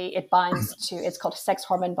obviously, it binds to, it's called sex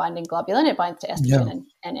hormone binding globulin. It binds to estrogen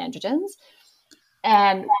and androgens.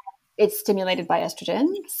 And it's stimulated by estrogen.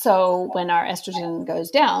 So when our estrogen goes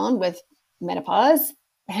down with menopause,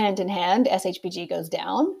 hand in hand, SHBG goes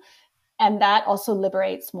down. And that also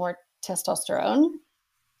liberates more testosterone.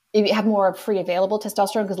 You have more free available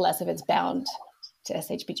testosterone because less of it's bound to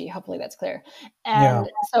SHBG. Hopefully that's clear. And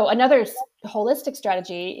so another holistic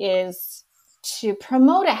strategy is to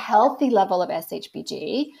promote a healthy level of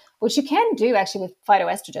SHBG, which you can do actually with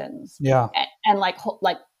phytoestrogens and like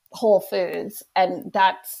whole foods. And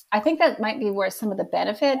I think that might be where some of the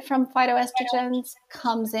benefit from phytoestrogens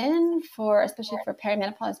comes in especially for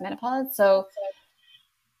perimenopause, menopause. So,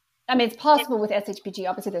 I mean, it's possible with SHBG,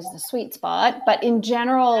 obviously there's a sweet spot, but in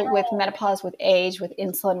general with menopause, with age, with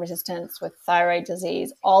insulin resistance, with thyroid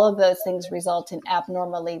disease, all of those things result in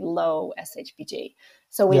abnormally low SHBG.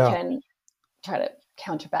 So we can try to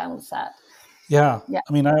counterbalance that. Yeah.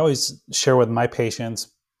 I mean, I always share with my patients,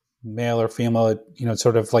 male or female,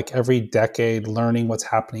 sort of like every decade learning what's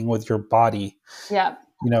happening with your body,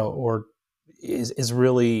 or is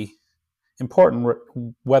really important,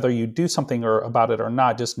 whether you do something about it or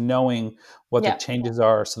not, just knowing what the changes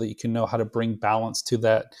are so that you can know how to bring balance to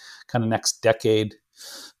that kind of next decade.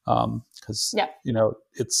 Because,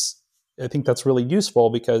 I think that's really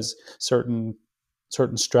useful because certain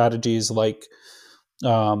strategies like,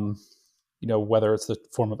 whether it's the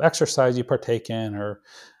form of exercise you partake in or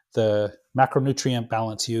the macronutrient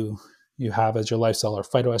balance you have as your lifestyle or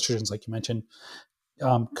phytoestrogens, like you mentioned,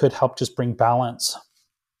 could help just bring balance.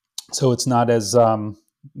 So it's not as an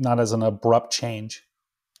abrupt change.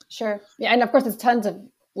 Sure. Yeah. And of course, there's tons of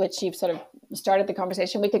which you've sort of started the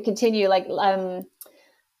conversation. We could continue like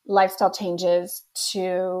lifestyle changes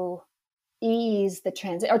to ease the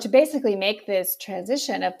transit or to basically make this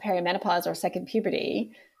transition of perimenopause or second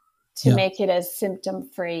puberty to make it as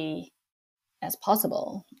symptom-free as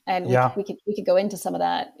possible. And we could go into some of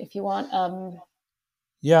that if you want.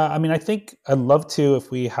 Yeah, I mean, I think I'd love to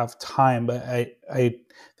if we have time, but I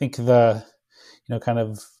think the, kind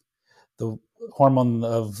of the hormone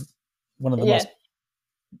of one of the most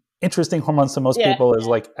interesting hormones to most people is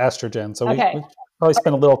like estrogen. So we probably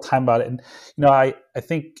spend a little time about it. And, I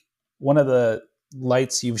think one of the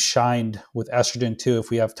lights you've shined with estrogen too,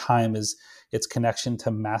 if we have time, is its connection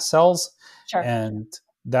to mast cells. Sure. And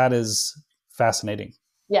that is fascinating.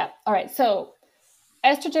 Yeah. All right. So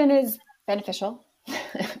estrogen is beneficial.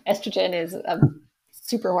 Estrogen is a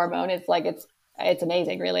super hormone. It's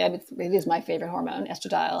amazing, really. I mean, it is my favorite hormone,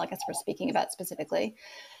 estradiol, I guess we're speaking about specifically.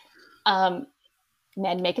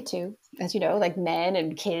 Men make it too, as you know, like men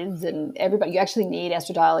and kids and everybody. You actually need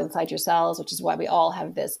estradiol inside your cells, which is why we all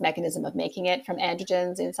have this mechanism of making it from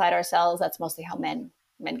androgens inside our cells. That's mostly how men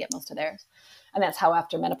get most of theirs. And that's how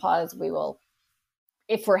after menopause, we will,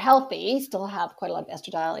 if we're healthy, still have quite a lot of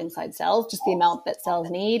estradiol inside cells, just the amount that cells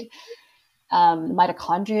need.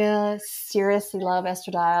 Mitochondria seriously love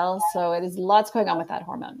estradiol. So it is lots going on with that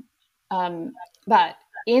hormone. But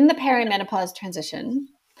in the perimenopause transition,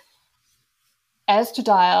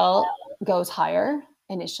 estradiol goes higher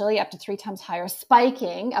initially, up to 3 times higher,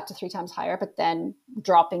 spiking up to 3 times higher, but then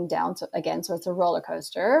dropping down again. So it's a roller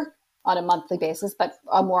coaster on a monthly basis, but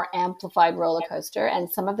a more amplified roller coaster.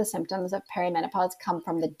 And some of the symptoms of perimenopause come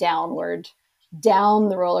from the down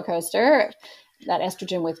the roller coaster, that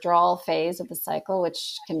estrogen withdrawal phase of the cycle,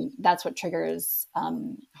 that's what triggers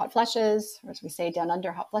hot flushes, or as we say, down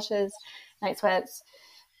under, hot flushes, night sweats,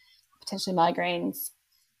 potentially migraines.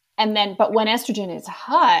 And then, but when estrogen is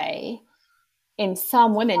high, in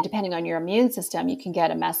some women, depending on your immune system, you can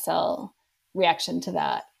get a mast cell reaction to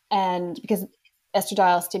that. And because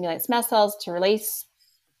estradiol stimulates mast cells to release,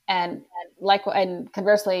 and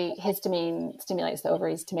conversely, histamine stimulates the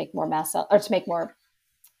ovaries to make more mast cell, or to make more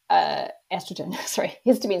estrogen. Sorry,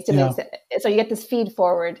 histamine stimulates it. So you get this feed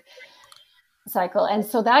forward cycle, and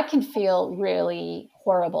so that can feel really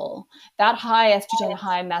horrible. That high estrogen,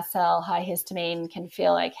 high mast cell, high histamine can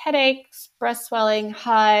feel like headaches, breast swelling,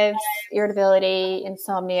 hives, irritability,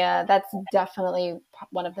 insomnia. That's definitely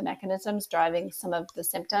one of the mechanisms driving some of the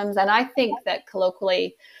symptoms. And I think that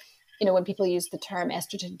colloquially, when people use the term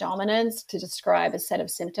estrogen dominance to describe a set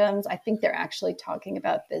of symptoms, I think they're actually talking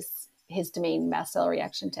about this histamine mast cell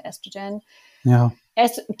reaction to estrogen. Yeah.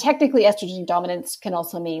 Technically, estrogen dominance can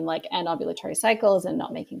also mean like anovulatory cycles and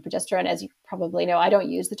not making progesterone. As you probably know, I don't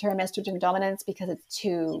use the term estrogen dominance because it's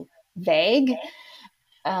too vague.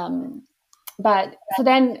 But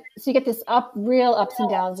so you get this real ups and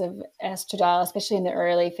downs of estradiol, especially in the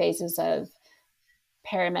early phases of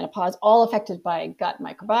perimenopause, all affected by gut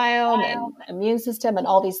microbiome and immune system and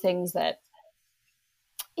all these things that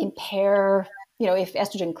impair, if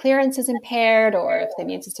estrogen clearance is impaired or if the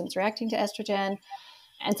immune system is reacting to estrogen.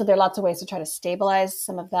 And so there are lots of ways to try to stabilize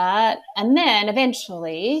some of that. And then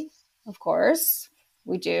eventually, of course,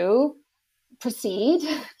 we do proceed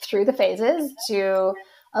through the phases to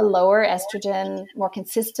a lower estrogen, more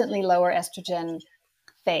consistently lower estrogen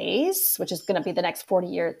phase, which is going to be the next 40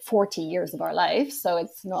 years of our life. So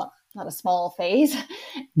it's not a small phase.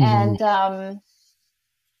 And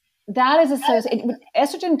that is associated.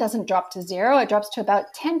 Estrogen doesn't drop to zero. It drops to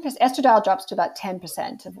about 10%. Estradiol drops to about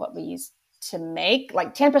 10% of what we use to make,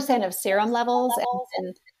 like 10% of serum levels.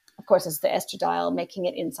 And of course, it's the estradiol making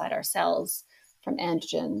it inside our cells from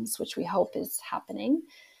androgens, which we hope is happening.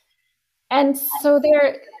 And so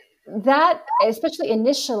that, especially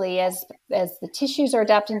initially, as the tissues are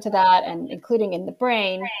adapting to that, and including in the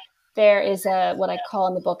brain, there is what I call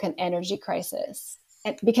in the book an energy crisis.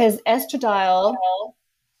 Because estradiol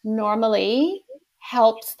normally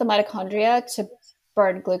helps the mitochondria to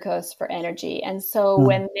burn glucose for energy. And so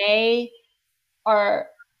when they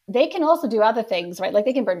can also do other things, right? Like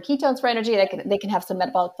they can burn ketones for energy. They can have some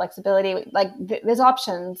metabolic flexibility. Like there's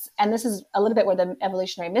options. And this is a little bit where the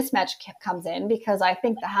evolutionary mismatch comes in, because I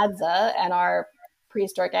think the Hadza and our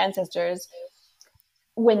prehistoric ancestors,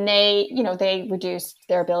 when they reduced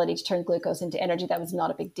their ability to turn glucose into energy, that was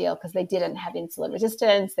not a big deal because they didn't have insulin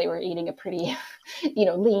resistance. They were eating a pretty,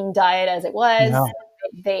 lean diet as it was. Yeah.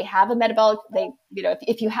 They have a metabolic,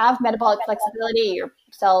 if you have metabolic flexibility, your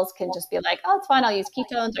cells can just be like, oh, it's fine. I'll use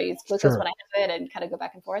ketones or use glucose when I have it, and kind of go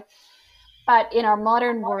back and forth. But in our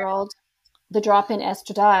modern world, the drop in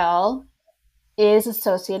estradiol is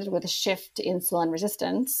associated with a shift to insulin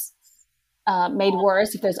resistance, made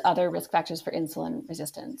worse if there's other risk factors for insulin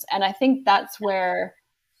resistance. And I think that's where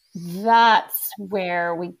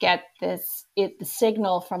we get the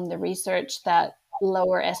signal from the research that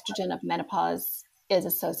lower estrogen of menopause is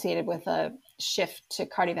associated with a shift to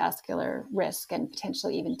cardiovascular risk and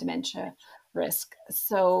potentially even dementia risk.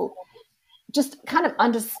 So just kind of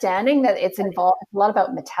understanding that it's involved a lot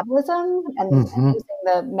about metabolism and using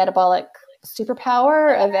the metabolic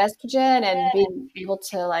superpower of estrogen and being able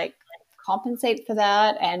to compensate for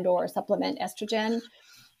that and or supplement estrogen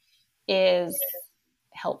is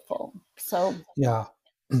helpful. So yeah,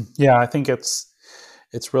 I think it's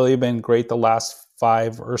really been great the last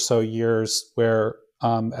 5 or so years where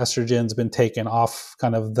estrogen's been taken off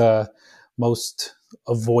kind of the most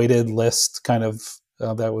avoided list, kind of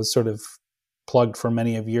that was sort of plugged for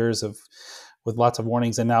many of years with lots of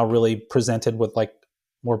warnings, and now really presented with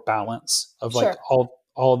more balance of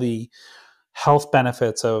all the health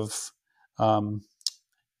benefits of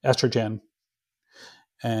estrogen.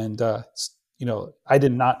 And I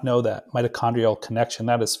did not know that mitochondrial connection.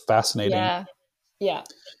 That is fascinating. Yeah,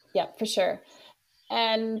 for sure.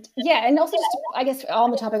 And also just, I guess,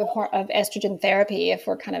 on the topic of estrogen therapy, if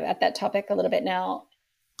we're kind of at that topic a little bit now,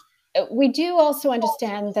 we do also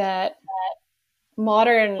understand that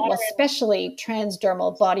modern, well, especially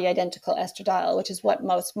transdermal body identical estradiol, which is what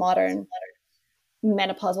most modern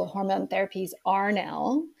menopausal hormone therapies are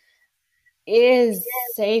now, is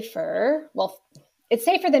safer. Well, it's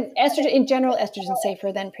safer than estrogen in general. Estrogen is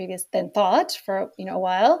safer than thought for a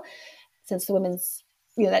while, since the women's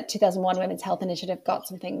that 2001 Women's Health Initiative got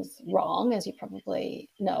some things wrong, as you probably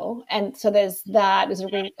know. And so there's a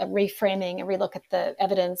reframing, a relook at the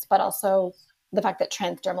evidence, but also the fact that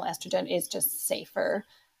transdermal estrogen is just safer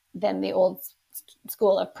than the old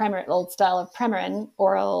style of Premarin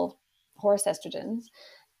oral horse estrogens.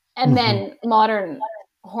 And then modern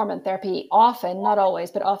hormone therapy often, not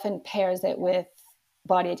always, but often pairs it with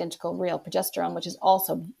body identical real progesterone, which is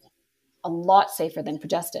also a lot safer than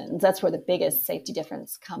progestins. That's where the biggest safety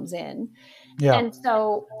difference comes in. Yeah. And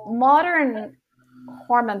so modern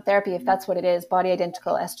hormone therapy, if that's what it is, body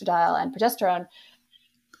identical estradiol and progesterone,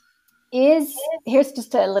 here's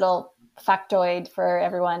just a little factoid for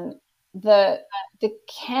everyone. The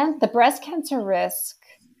breast cancer risk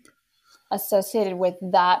associated with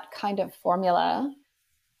that kind of formula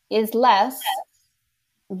is less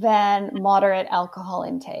than moderate alcohol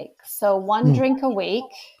intake. So one drink a week.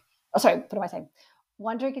 Oh, sorry, what am I saying?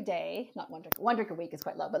 One drink a day, not one drink. One drink a week is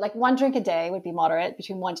quite low, but one drink a day would be moderate,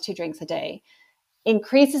 between 1 to 2 drinks a day,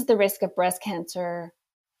 increases the risk of breast cancer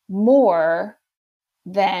more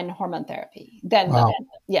than hormone therapy.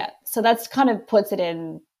 So that's kind of puts it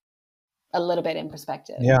in a little bit in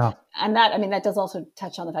perspective. Yeah. And that does also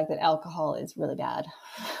touch on the fact that alcohol is really bad.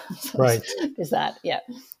 So right. There's that. Yeah.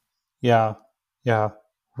 Yeah. Yeah.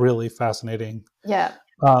 Really fascinating. Yeah.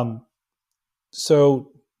 So,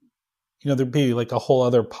 there'd be a whole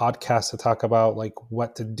other podcast to talk about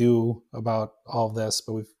what to do about all this,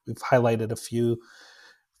 but we've highlighted a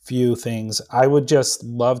few things. I would just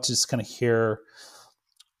love to just kind of hear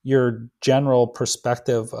your general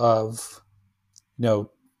perspective of,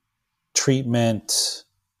 treatment,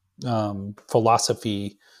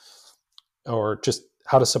 philosophy, or just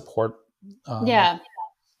how to support the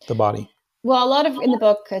body. Well, a lot of in the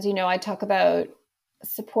book, as you know, I talk about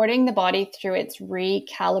supporting the body through its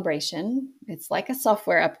recalibration. It's like a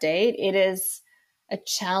software update. It is a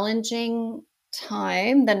challenging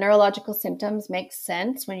time. The neurological symptoms make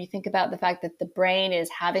sense when you think about the fact that the brain is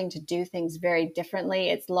having to do things very differently.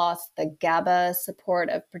 It's lost the GABA support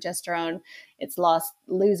of progesterone. It's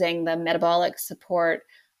losing the metabolic support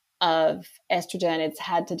of estrogen. It's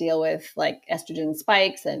had to deal with like estrogen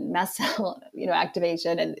spikes and mast cell,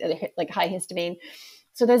 activation and like high histamine.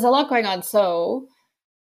 So there's a lot going on. So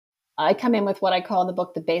I come in with what I call in the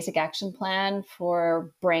book the basic action plan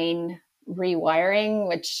for brain rewiring,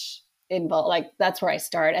 which that's where I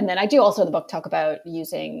start. And then I do also in the book talk about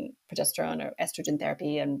using progesterone or estrogen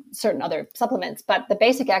therapy and certain other supplements. But the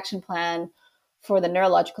basic action plan for the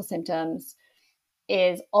neurological symptoms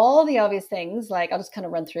is all the obvious things. Like I'll just kind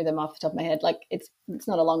of run through them off the top of my head. Like it's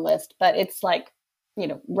not a long list, but it's like,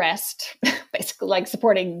 rest, basically like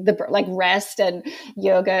supporting rest and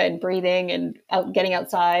yoga and breathing and getting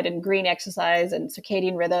outside and green exercise and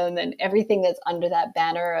circadian rhythm and everything that's under that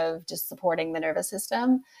banner of just supporting the nervous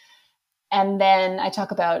system. And then I talk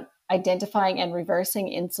about identifying and reversing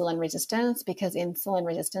insulin resistance, because insulin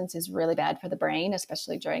resistance is really bad for the brain,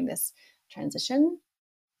 especially during this transition.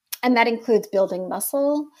 And that includes building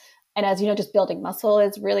muscle. And as you know, just building muscle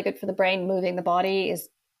is really good for the brain. Moving the body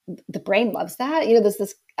the brain loves that. There's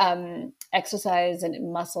this exercise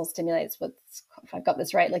and muscle stimulates what's, if I've got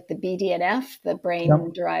this right, like the BDNF, the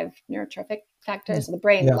brain-derived neurotrophic factor. So the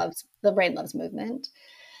brain loves movement.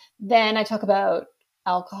 Then I talk about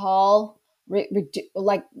alcohol,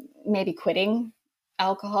 like maybe quitting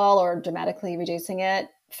alcohol or dramatically reducing it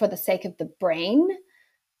for the sake of the brain,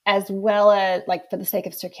 as well as like for the sake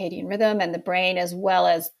of circadian rhythm and the brain, as well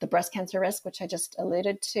as the breast cancer risk, which I just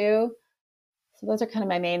alluded to. So those are kind of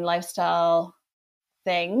my main lifestyle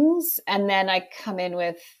things. And then I come in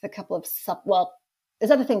with a couple of there's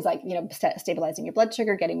other things like, stabilizing your blood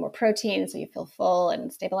sugar, getting more protein so you feel full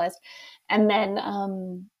and stabilized. And then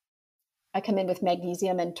I come in with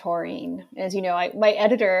magnesium and taurine. As you know, my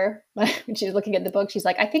editor, when she was looking at the book, she's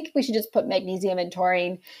like, I think we should just put magnesium and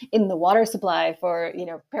taurine in the water supply for,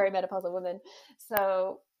 perimenopausal women.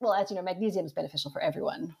 So, well, as you know, magnesium is beneficial for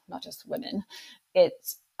everyone, not just women.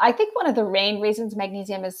 I think one of the main reasons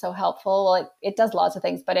magnesium is so helpful, well, it does lots of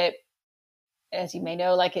things, but it, as you may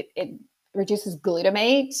know, like it reduces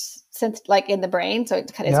glutamate in the brain. So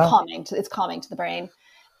it's calming to the brain,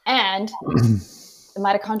 and the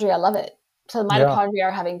mitochondria love it. So the mitochondria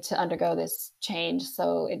are having to undergo this change.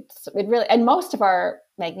 So it really, and most of our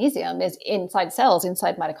magnesium is inside cells,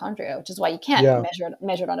 inside mitochondria, which is why you can't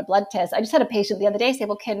measure it on a blood test. I just had a patient the other day say,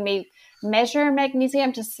 well, can we measure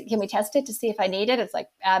magnesium? Can we test it to see if I need it? It's like,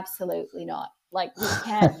 absolutely not. Like we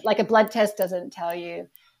can't, like a blood test doesn't tell you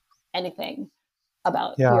anything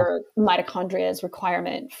about your mitochondria's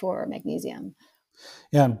requirement for magnesium.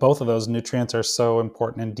 Yeah, and both of those nutrients are so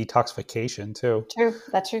important in detoxification too. True,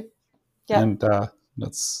 that's true. Yeah, and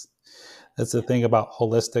that's the thing about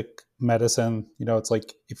holistic medicine. It's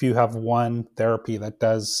like if you have one therapy that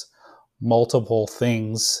does multiple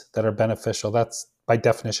things that are beneficial, that's by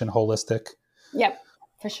definition holistic. Yep,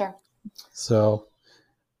 for sure. So,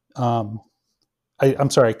 I'm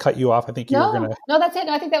sorry, I cut you off. I think you were going to... No, that's it.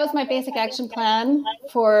 No, I think that was my basic action plan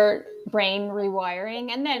for brain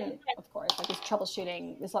rewiring. And then, of course, like there's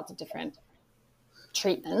troubleshooting. There's lots of different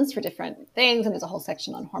treatments for different things. And there's a whole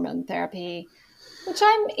section on hormone therapy, which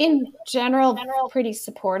I'm in general pretty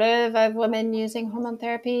supportive of women using hormone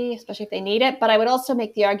therapy, especially if they need it. But I would also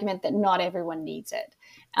make the argument that not everyone needs it.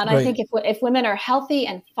 And I think if women are healthy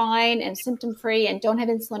and fine and symptom-free and don't have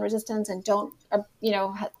insulin resistance and don't,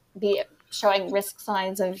 be showing risk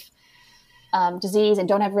signs of disease and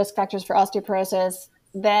don't have risk factors for osteoporosis,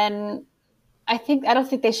 then I don't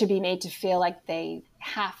think they should be made to feel like they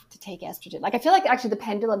have to take estrogen. Like I feel like actually the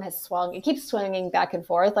pendulum has swung. It keeps swinging back and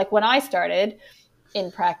forth. Like when I started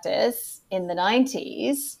in practice in the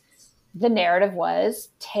 90s, the narrative was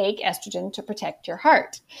take estrogen to protect your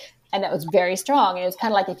heart. And that was very strong. And it was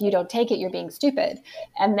kind of like, if you don't take it, you're being stupid.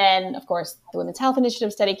 And then, of course, the Women's Health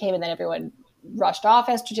Initiative study came and then everyone rushed off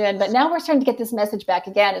estrogen. But now we're starting to get this message back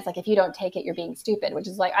again. It's like, if you don't take it, you're being stupid, which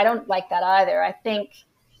is like, I don't like that either. I think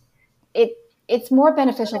it's more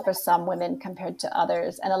beneficial for some women compared to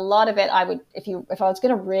others. And a lot of it, if I was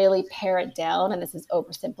going to really pare it down, and this is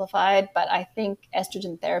oversimplified, but I think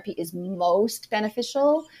estrogen therapy is most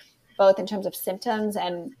beneficial, both in terms of symptoms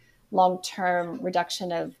and long-term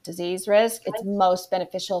reduction of disease risk, it's most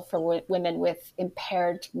beneficial for women with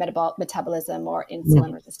impaired metabolism or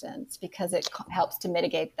insulin resistance, because it helps to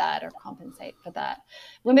mitigate that or compensate for that.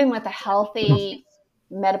 Women with a healthy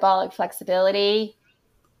metabolic flexibility,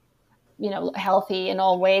 healthy in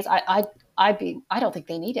all ways, I don't think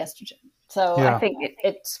they need estrogen. So I think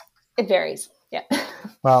it varies. Yeah.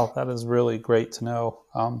 Wow, that is really great to know.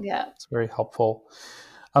 It's very helpful.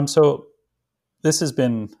 So this has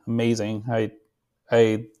been amazing.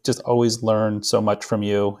 I just always learn so much from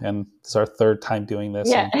you, and this is our third time doing this.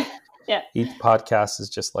 Yeah. And each podcast is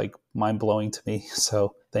just like mind blowing to me.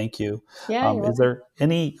 So thank you. Yeah. Is there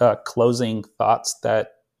any closing thoughts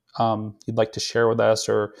that you'd like to share with us?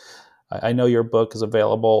 Or I know your book is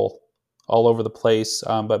available all over the place,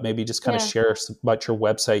 but maybe just kind of share about your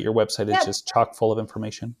website. Your website is just chock full of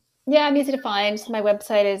information. Yeah, I'm easy to find. My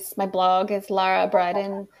blog is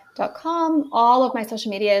larabriden.com. All of my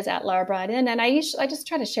social media is at Lara Briden. And I just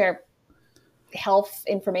try to share health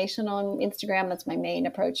information on Instagram. That's my main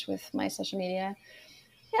approach with my social media.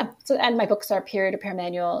 Yeah. So, and my books are Period Repair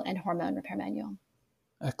Manual and Hormone Repair Manual.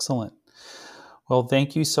 Excellent. Well,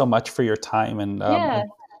 thank you so much for your time. And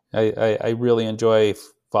I really enjoy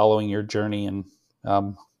following your journey. And,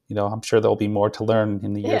 I'm sure there'll be more to learn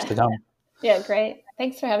in the years to come. Yeah, great.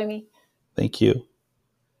 Thanks for having me. Thank you.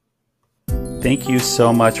 Thank you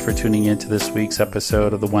so much for tuning in to this week's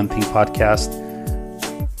episode of the One Thing Podcast.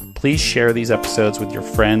 Please share these episodes with your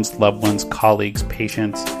friends, loved ones, colleagues,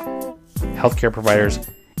 patients, healthcare providers,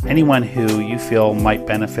 anyone who you feel might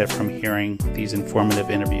benefit from hearing these informative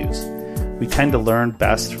interviews. We tend to learn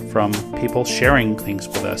best from people sharing things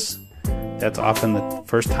with us. That's often the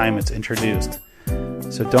first time it's introduced.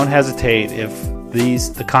 So don't hesitate if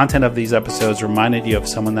the content of these episodes reminded you of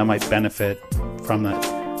someone that might benefit from it.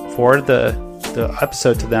 Forward the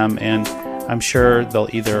episode to them, and I'm sure they'll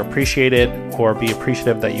either appreciate it or be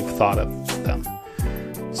appreciative that you've thought of them.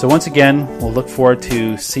 So once again, we'll look forward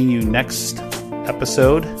to seeing you next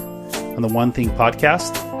episode on the One Thing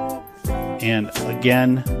Podcast. And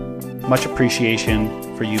again, much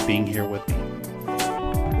appreciation for you being here with me.